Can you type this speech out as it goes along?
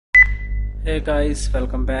Hey guys,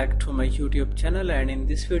 welcome back to my YouTube channel, and in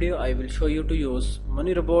this video I will show you to use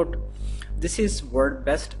Money Robot. This is world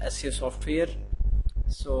best SEO software.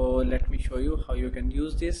 So let me show you how you can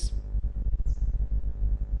use this.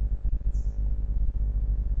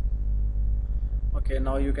 Okay,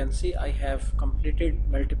 now you can see I have completed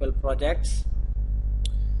multiple projects.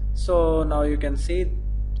 So now you can see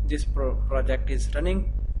this project is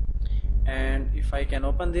running, and if I can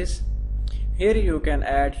open this, here you can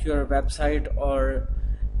add your website or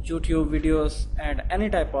YouTube videos and any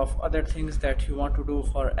type of other things that you want to do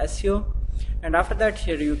for SEO. And after that,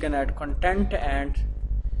 here you can add content and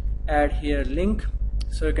add here link.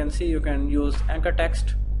 So you can see you can use anchor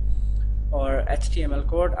text or HTML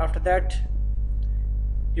code. After that,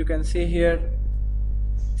 you can see here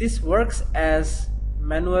this works as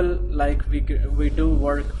manual, like we do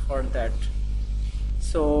work for that.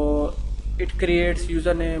 So it creates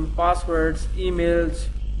username, passwords, emails,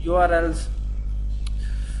 URLs.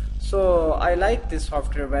 So I like this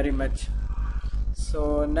software very much.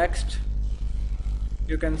 So next,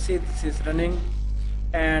 you can see this is running,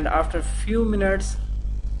 and after few minutes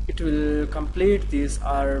it will complete. These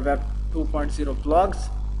are web 2.0 blogs,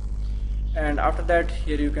 and after that,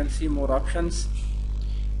 here you can see more options,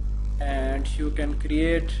 and you can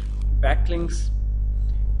create backlinks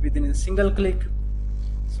within a single click.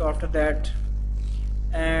 So after that,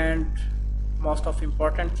 and most of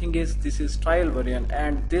important thing is this is trial version,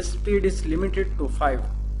 and this speed is limited to 5.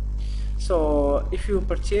 So if you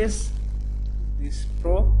purchase this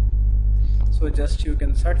pro, so just you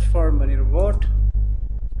can search for Money Robot,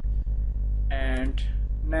 and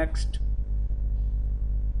next,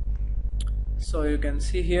 so you can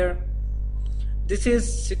see here this is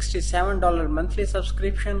 $67 monthly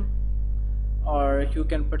subscription, or you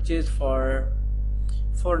can purchase for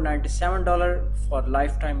 $497 for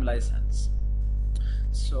lifetime license.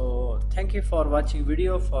 So thank you for watching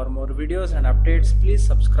video. For more videos and updates, please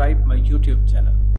subscribe my YouTube channel.